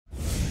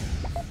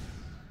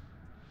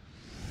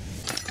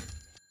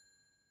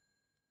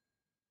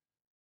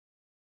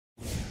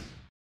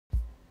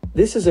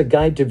This is a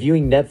guide to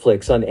viewing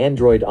Netflix on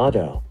Android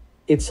Auto.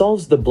 It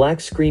solves the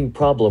black screen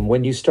problem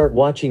when you start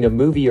watching a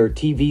movie or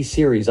TV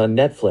series on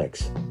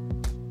Netflix.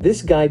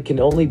 This guide can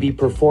only be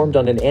performed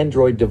on an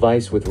Android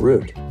device with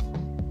root.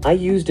 I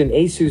used an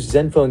Asus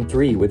Zenfone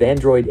 3 with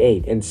Android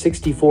 8 and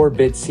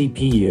 64-bit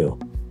CPU.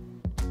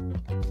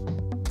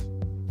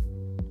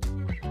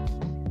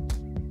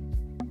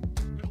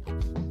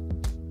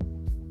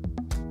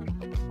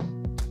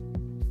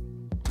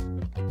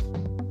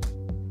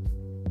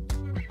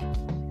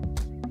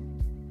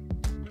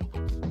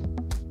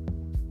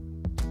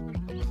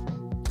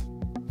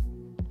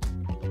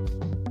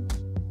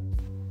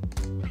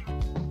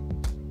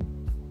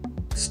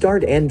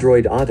 Start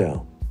Android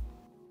Auto.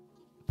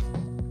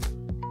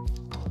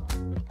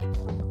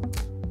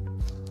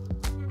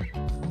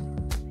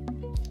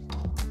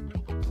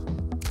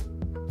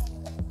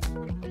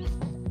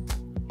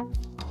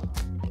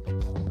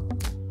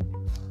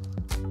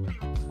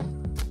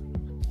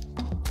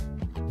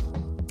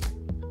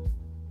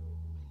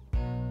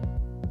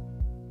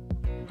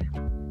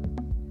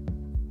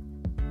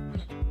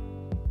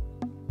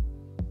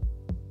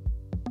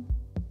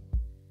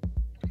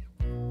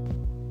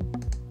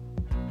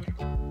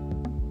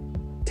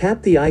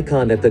 Tap the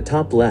icon at the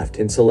top left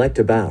and select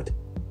About.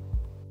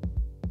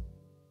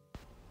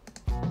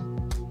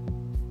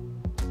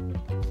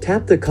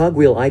 Tap the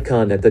cogwheel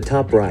icon at the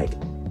top right.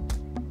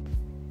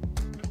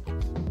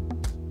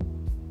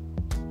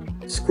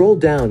 Scroll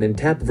down and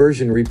tap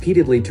Version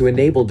repeatedly to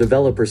enable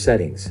developer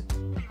settings.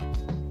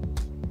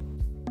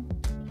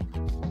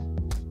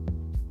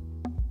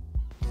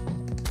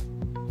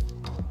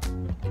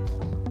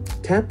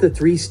 Tap the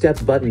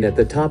 3-step button at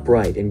the top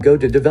right and go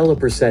to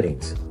Developer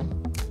Settings.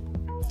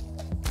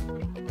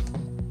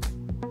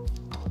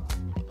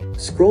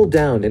 Scroll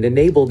down and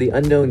enable the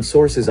Unknown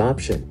Sources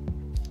option.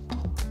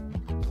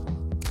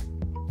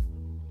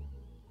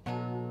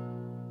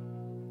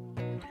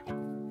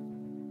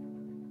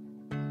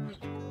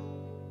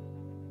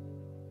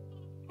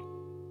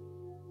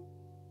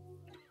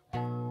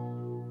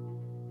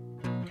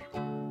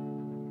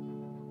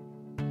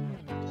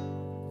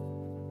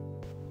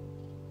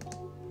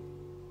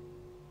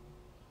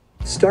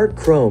 Start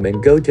Chrome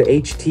and go to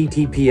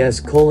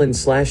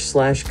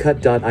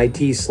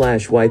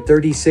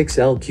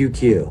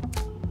https://cut.it/y36lqq.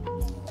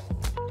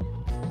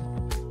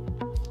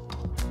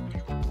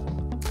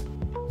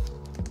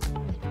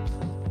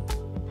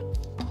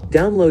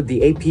 Download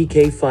the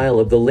APK file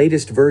of the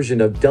latest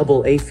version of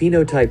AA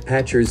Phenotype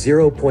Patcher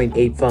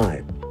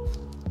 0.85.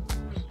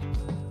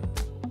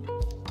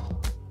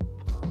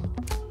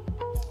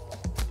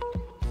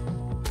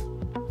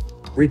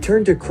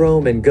 Return to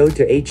Chrome and go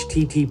to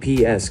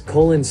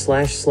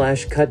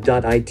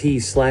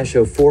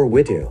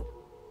https://cut.it/04witu.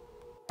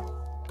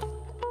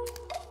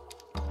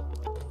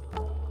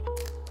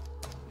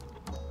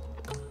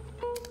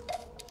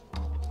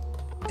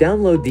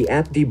 Download the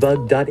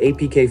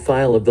appdebug.apk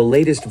file of the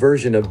latest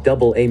version of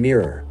AA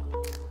Mirror.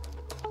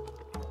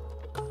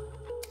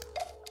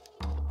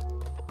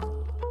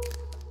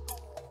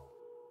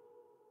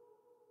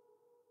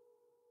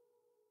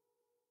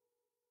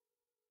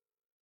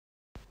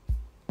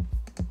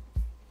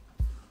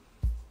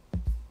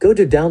 Go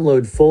to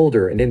Download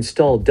folder and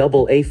install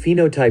AA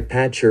Phenotype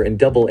Patcher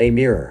and AA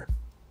Mirror.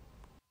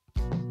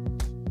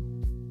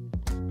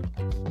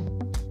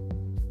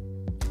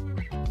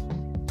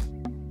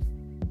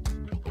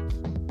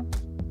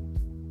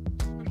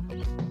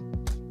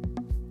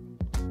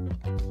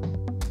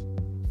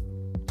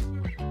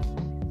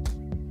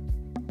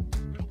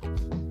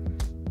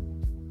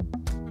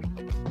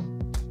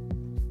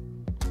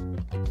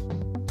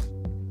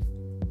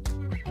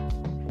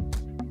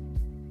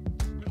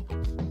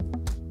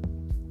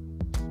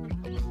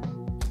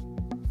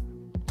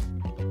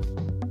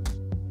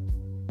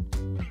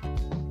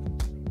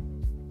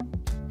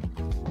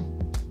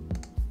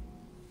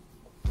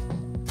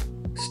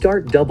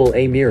 Start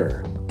AA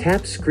Mirror.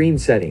 Tap Screen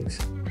Settings.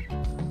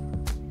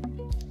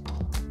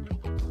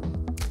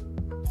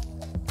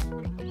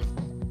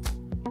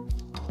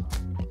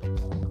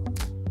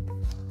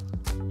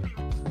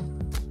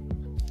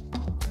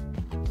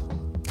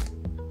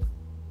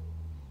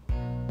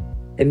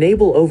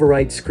 Enable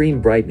Overwrite Screen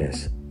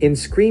Brightness. In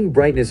Screen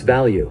Brightness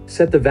value,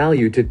 set the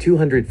value to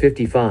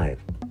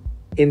 255.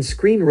 In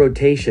Screen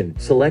Rotation,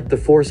 select the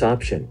Force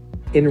option.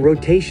 In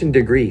Rotation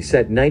Degree,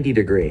 set 90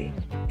 degree.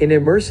 In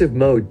Immersive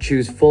Mode,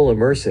 choose Full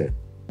Immersive.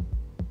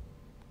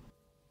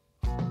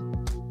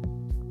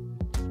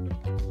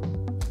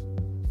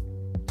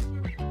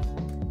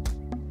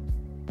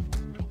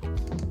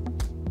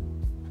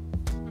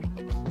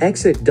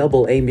 Exit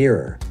AA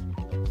Mirror.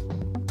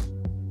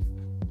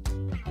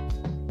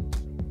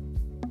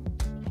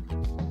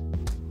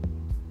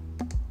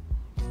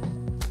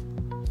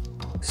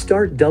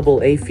 Start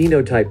AA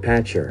Phenotype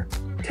Patcher.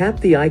 Tap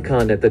the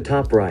icon at the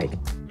top right.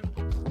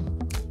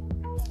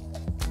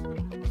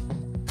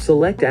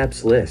 Select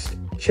Apps List.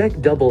 Check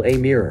AA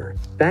Mirror.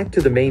 Back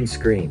to the main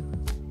screen.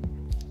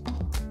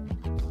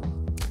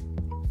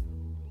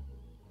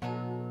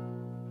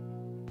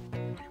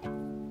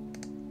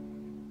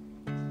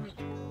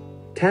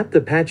 Tap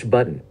the patch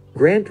button,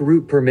 grant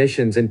root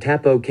permissions and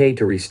tap OK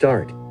to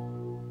restart.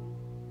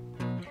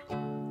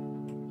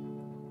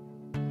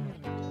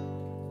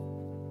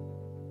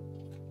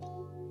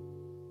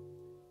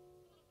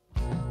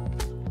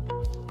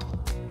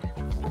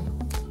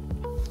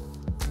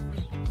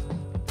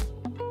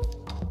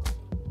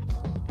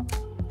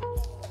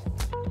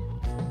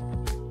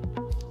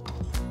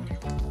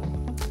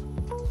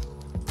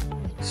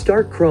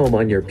 Start Chrome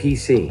on your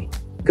PC.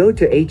 Go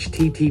to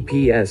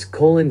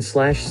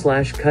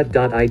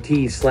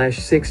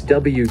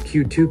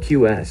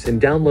https://cut.it/6wq2qs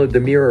and download the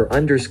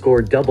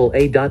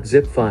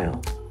mirror_AA.zip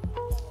file.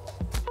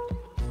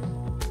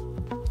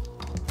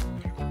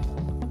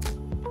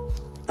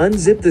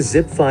 Unzip the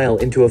zip file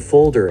into a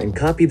folder and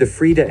copy the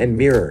Frida and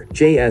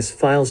mirror.js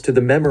files to the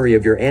memory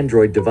of your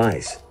Android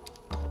device.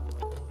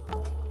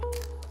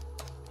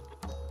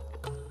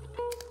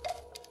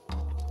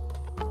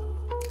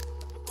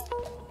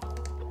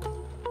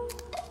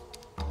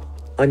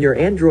 On your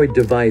Android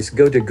device,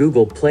 go to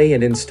Google Play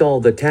and install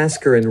the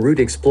Tasker and Root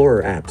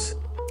Explorer apps.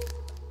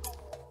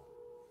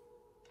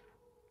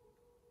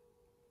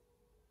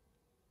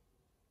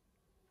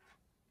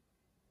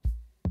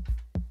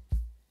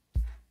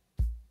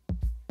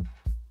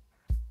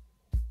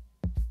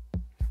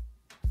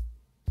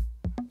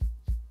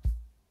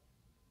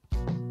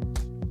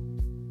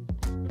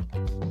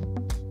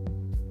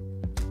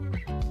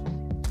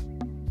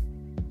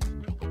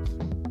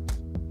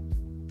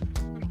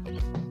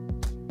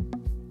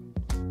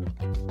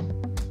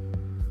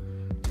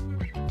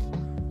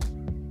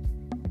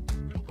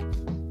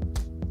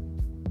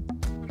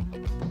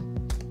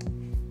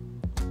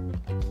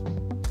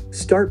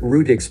 Start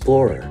Root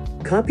Explorer.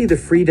 Copy the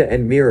Frida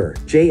and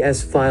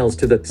mirror.js files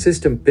to the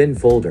system bin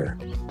folder.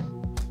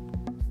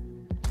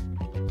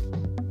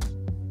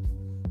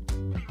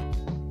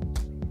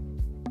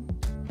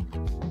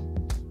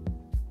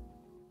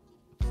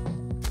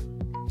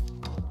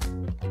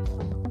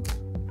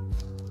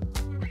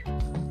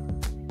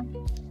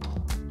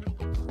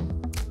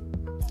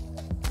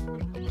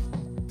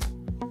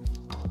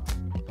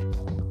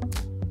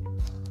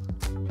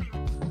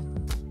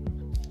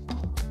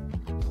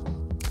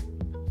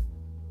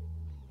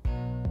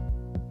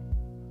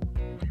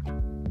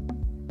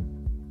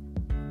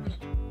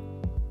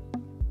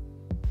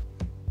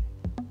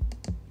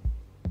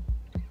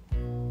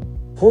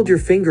 Hold your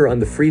finger on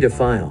the Frida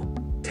file.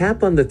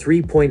 Tap on the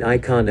 3-point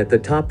icon at the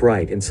top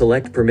right and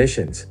select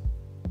Permissions.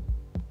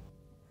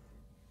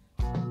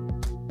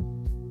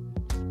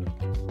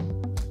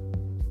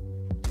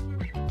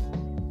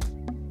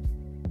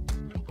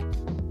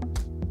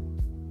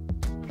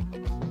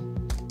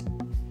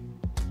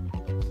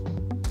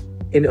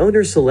 In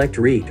Owner, select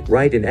Read,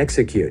 Write and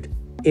Execute.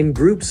 In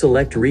Group,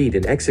 select Read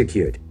and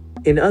Execute.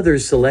 In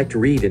Others, select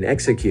Read and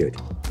Execute.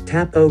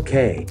 Tap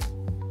OK.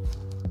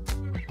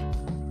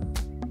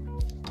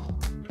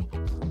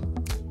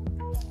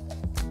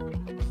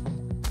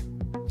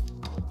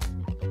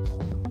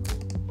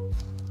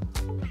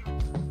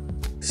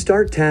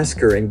 Start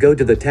Tasker and go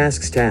to the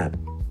Tasks tab.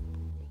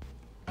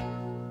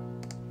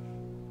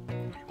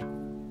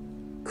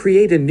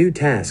 Create a new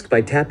task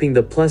by tapping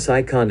the plus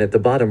icon at the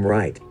bottom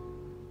right.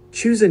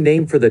 Choose a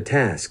name for the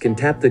task and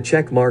tap the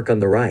check mark on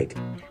the right.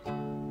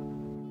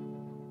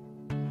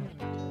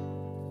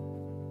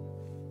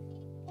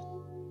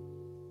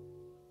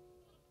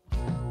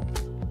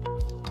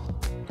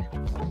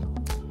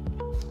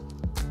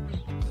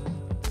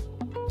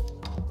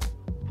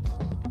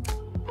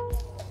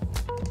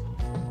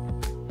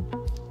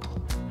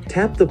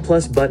 Tap the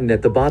plus button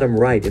at the bottom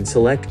right and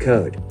select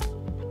Code.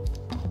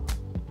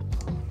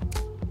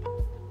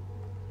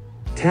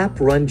 Tap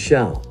Run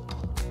Shell.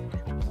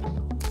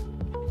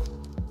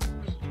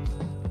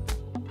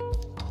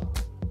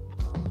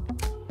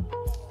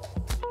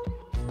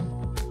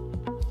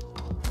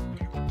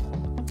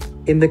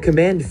 In the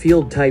command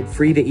field, type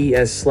Frida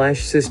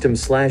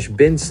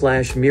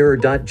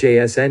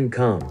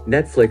es/system/bin/mirror.jsn.com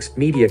Netflix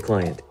Media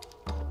Client.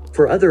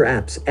 For other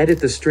apps,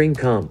 edit the string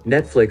com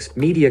Netflix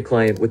Media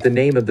Client with the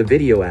name of the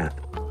video app.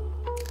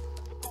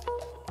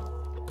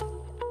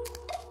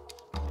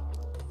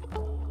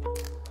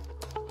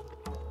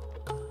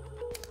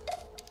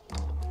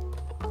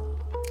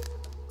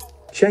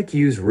 Check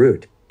Use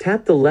Root.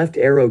 Tap the left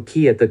arrow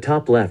key at the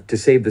top left to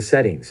save the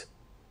settings.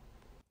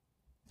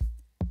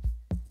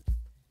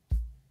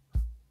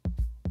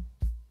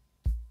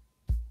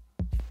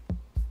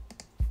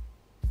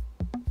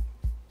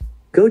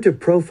 Go to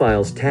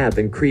Profiles tab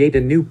and create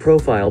a new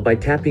profile by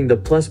tapping the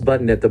plus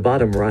button at the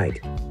bottom right.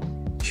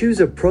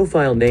 Choose a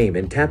profile name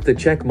and tap the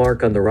check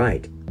mark on the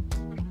right.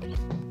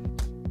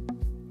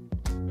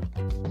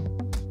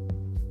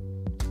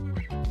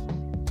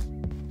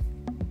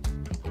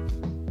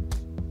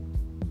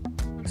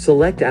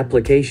 Select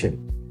Application.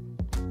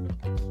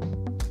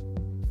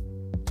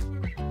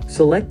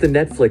 Select the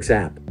Netflix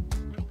app.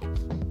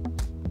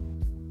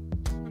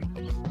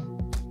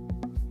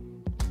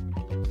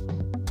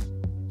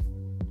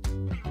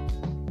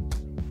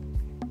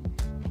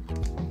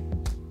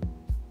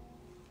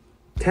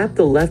 Tap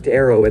the left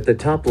arrow at the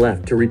top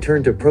left to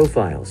return to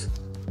Profiles.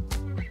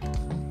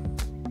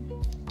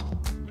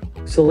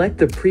 Select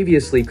the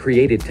previously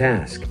created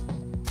task.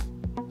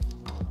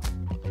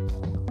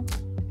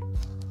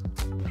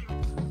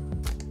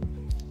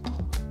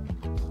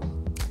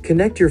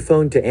 Connect your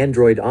phone to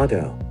Android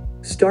Auto.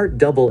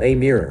 Start AA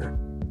mirror.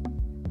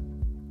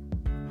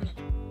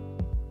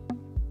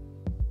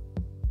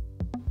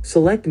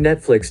 Select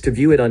Netflix to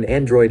view it on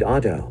Android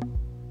Auto.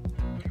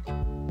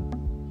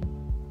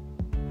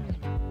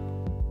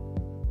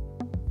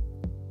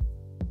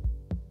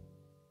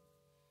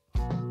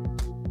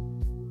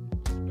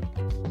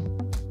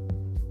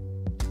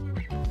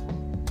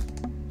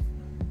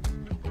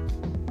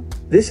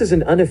 This is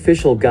an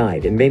unofficial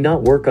guide and may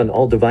not work on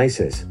all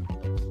devices.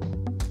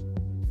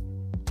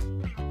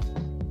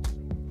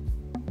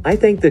 I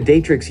thank the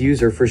Datrix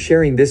user for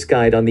sharing this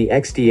guide on the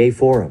XDA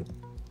forum.